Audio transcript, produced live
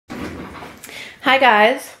Hi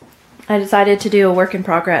guys, I decided to do a work in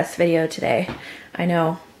progress video today. I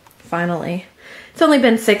know, finally. It's only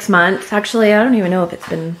been 6 months. Actually, I don't even know if it's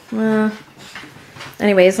been,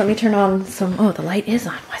 anyways, let me turn on some, oh, the light is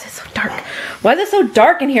on. Why is it so dark? Why is it so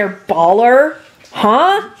dark in here, baller?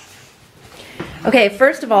 Huh? Okay,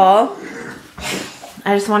 first of all,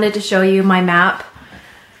 I just wanted to show you my map.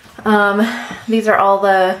 These are all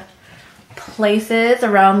the places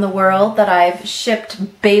around the world that I've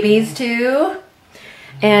shipped babies to.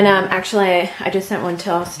 And actually, I just sent one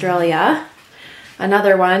to Australia.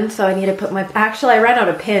 Another one, so I need to put my... Actually, I ran out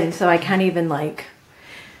of pins, so I can't even, like,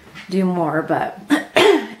 do more, but...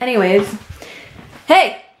 Anyways.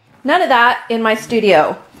 Hey! None of that in my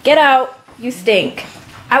studio. Get out. You stink.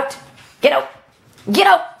 Out. Get out. Get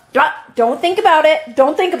out. Don't think about it.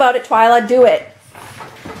 Don't think about it, Twyla. Do it.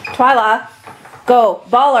 Twyla. Go.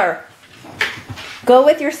 Baller. Go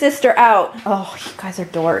with your sister out. Oh, you guys are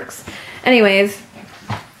dorks. Anyways...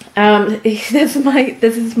 this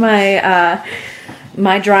is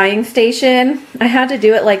my drying station. I had to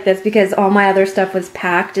do it like this because all my other stuff was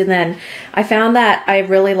packed, and then I found that I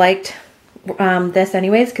really liked this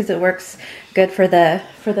anyways because it works good for the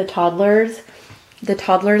toddlers, the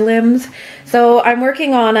toddler limbs. So I'm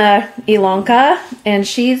working on a Ilonka, and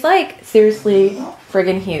she's like seriously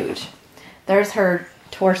friggin' huge. There's her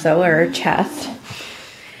torso or her chest,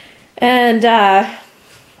 and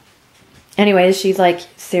anyways, she's like,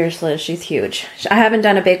 seriously, she's huge. I haven't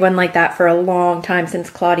done a big one like that for a long time, since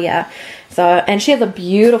Claudia. So, and she has a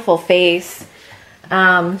beautiful face.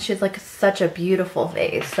 She has like such a beautiful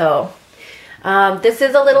face. So, this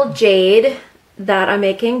is a little Jade that I'm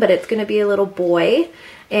making, but it's going to be a little boy.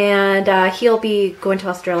 And he'll be going to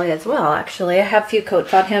Australia as well, actually. I have a few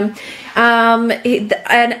coats on him. And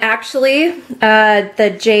actually,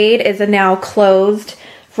 the Jade is now closed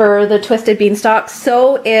for the Twisted Beanstalk.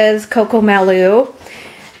 So is Coco Malu.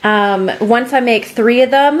 Once I make 3 of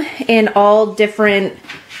them in all different,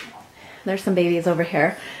 there's some babies over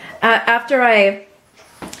here. After I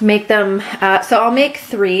make them, so I'll make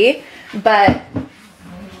 3, but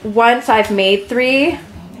once I've made 3,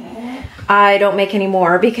 I don't make any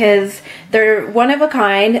more because they're one of a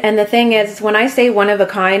kind. And the thing is, when I say one of a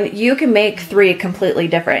kind, you can make 3 completely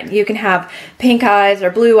different. You can have pink eyes or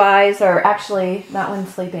blue eyes, or actually that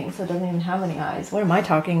one's sleeping, so it doesn't even have any eyes. What am I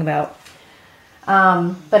talking about?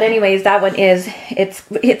 But anyways, that one is,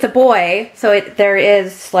 it's a boy, so there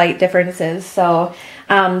is slight differences. So,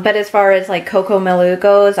 but as far as like Coco Malu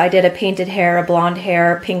goes, I did a painted hair, a blonde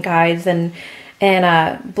hair, pink eyes, and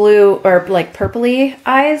blue or like purpley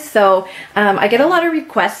eyes. So I get a lot of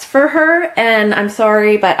requests for her, and I'm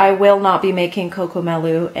sorry, but I will not be making Coco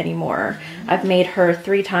Malu anymore. I've made her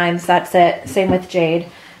 3 times. That's it. Same with Jade.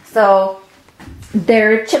 So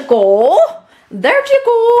there you go. There you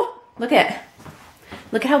go. Look at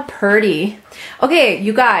how pretty. Okay,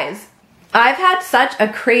 you guys, I've had such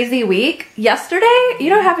a crazy week. Yesterday, you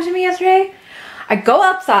know what happened to me yesterday? I go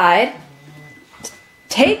outside,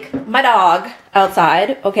 take my dog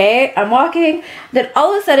outside, okay? I'm walking, then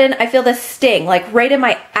all of a sudden I feel this sting, like right in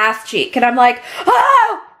my ass cheek, and I'm like,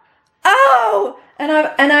 oh, oh, and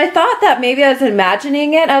I thought that maybe I was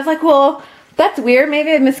imagining it. I was like, well, that's weird,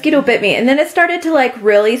 maybe a mosquito bit me, and then it started to like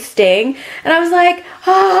really sting, and I was like,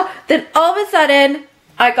 ah, then all of a sudden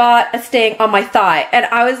I got a sting on my thigh, and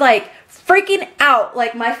I was like freaking out,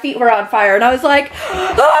 like my feet were on fire, and I was like,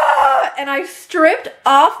 ah, and I stripped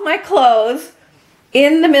off my clothes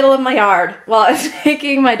in the middle of my yard while I was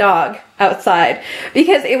taking my dog outside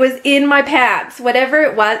because it was in my pants. Whatever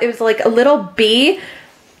it was like a little bee,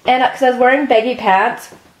 and because I was wearing baggy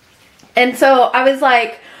pants, and so I was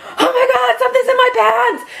like, oh my god, something's in my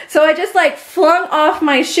pants. So I just like flung off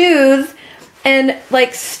my shoes and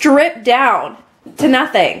like stripped down to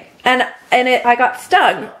nothing, and I got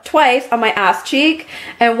stung twice on my ass cheek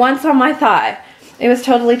and once on my thigh. It was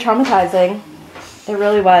totally traumatizing. It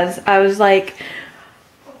really was. I was like,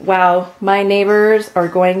 wow, my neighbors are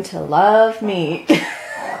going to love me.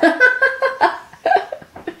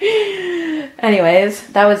 Anyways,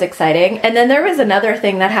 that was exciting. And then there was another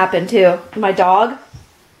thing that happened too. My dog,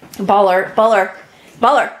 Baller.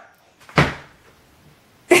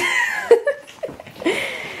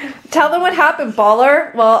 Tell them what happened,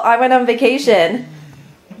 Baller. Well, I went on vacation.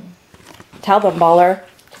 Tell them, Baller.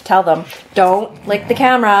 Tell them. Don't lick the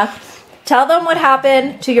camera. Tell them what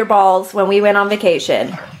happened to your balls when we went on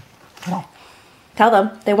vacation. Tell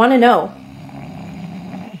them. They want to know.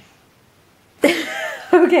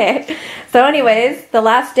 Okay. So anyways, the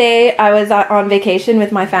last day I was on vacation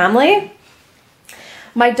with my family,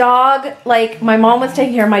 my dog, like, my mom was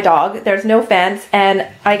taking care of my dog. There's no fence, and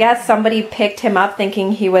I guess somebody picked him up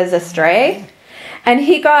thinking he was a stray. and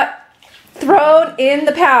he got thrown in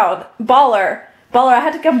the pound. Baller. Baller, I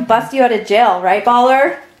had to come bust you out of jail, right,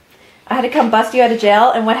 Baller? I had to come bust you out of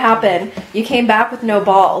jail, and what happened? You came back with no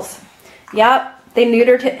balls. Yep, they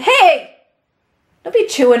neutered him. Hey! Don't be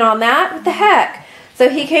chewing on that. What the heck? So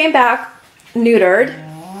he came back neutered,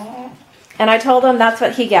 and I told him that's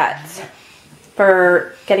what he gets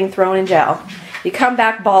for getting thrown in jail. You come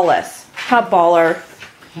back ballless. Huh, Baller?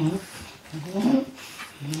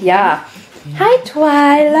 Yeah. Hi,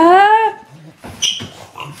 Twyla.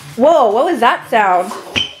 Whoa, what was that sound?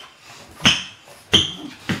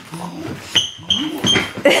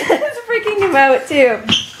 It's freaking him out too.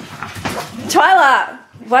 Twyla,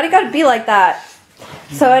 why do you gotta be like that?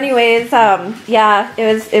 So anyways, yeah,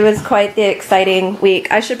 it was quite the exciting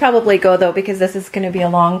week. I should probably go though because this is gonna be a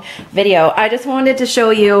long video. I just wanted to show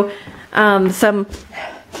you some.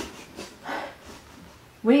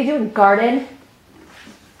 What are you doing, garden?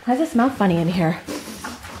 Why does it smell funny in here?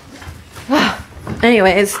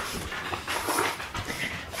 Anyways,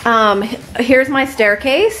 here's my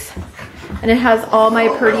staircase, and it has all my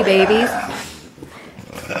pretty babies.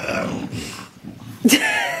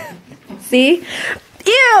 See?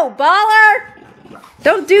 Ew, Baller!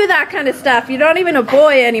 Don't do that kind of stuff. You're not even a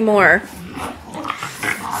boy anymore.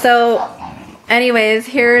 So, anyways,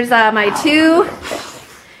 here's my two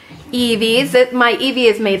Eevees. My Evie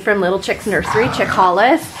is made from Little Chicks Nursery, Chick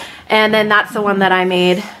Hollis. And then that's the one that I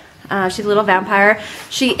made. She's a little vampire.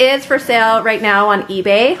 She is for sale right now on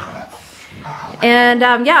eBay. And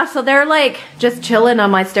yeah, so they're like just chilling on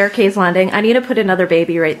my staircase landing. I need to put another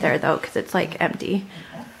baby right there though, because it's like empty.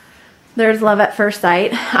 There's love at first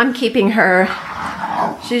sight. I'm keeping her.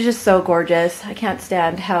 She's just so gorgeous. I can't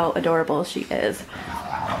stand how adorable she is.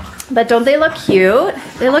 But don't they look cute?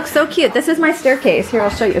 They look so cute. This is my staircase. Here, I'll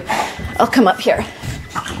show you. I'll come up here.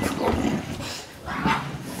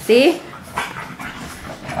 See?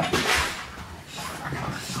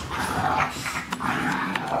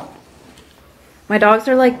 My dogs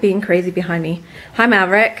are like being crazy behind me. Hi,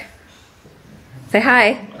 Maverick. Say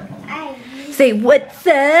hi. Hi. Say, what's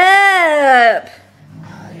up?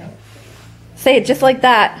 Say it just like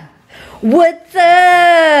that. What's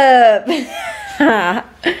up?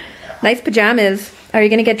 Nice pajamas. Are you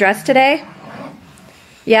gonna get dressed today?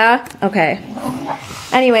 Yeah? Okay.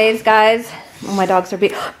 Anyways, guys. Oh, my dogs are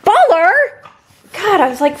being... Baller! God, I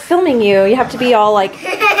was like filming you. You have to be all like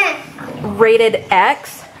rated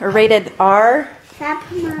X or rated R.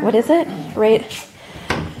 What is it?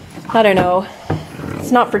 I don't know.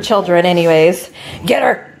 It's not for children anyways. Get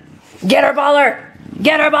her! Get her, Baller!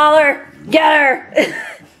 Get her, Baller! Get her!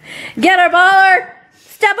 Get her, Baller!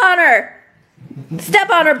 Step on her!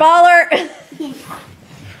 Step on her, Baller!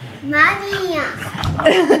 Mommy!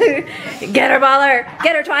 Get her, Baller!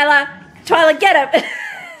 Get her, Twyla! Twyla, get him!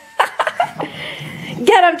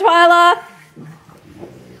 Get him, Twyla!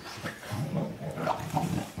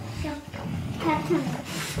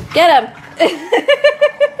 Get him!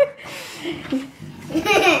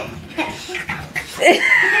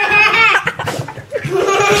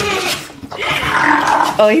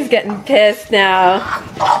 Oh, he's getting pissed now.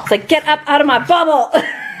 It's like, get up out of my bubble!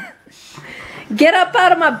 Get up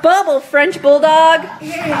out of my bubble, French Bulldog!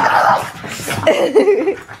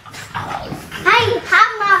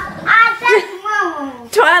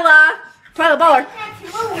 Twyla! Twyla, Baller!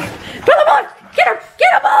 Twyla, Baller! Get her!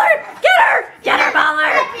 Get her, Baller! Get her! Get her,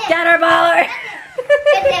 Baller! Get her, Baller!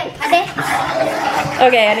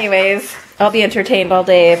 Okay, anyways, I'll be entertained all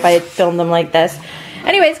day if I film them like this.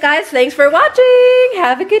 Anyways, guys, thanks for watching.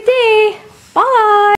 Have a good day. Bye!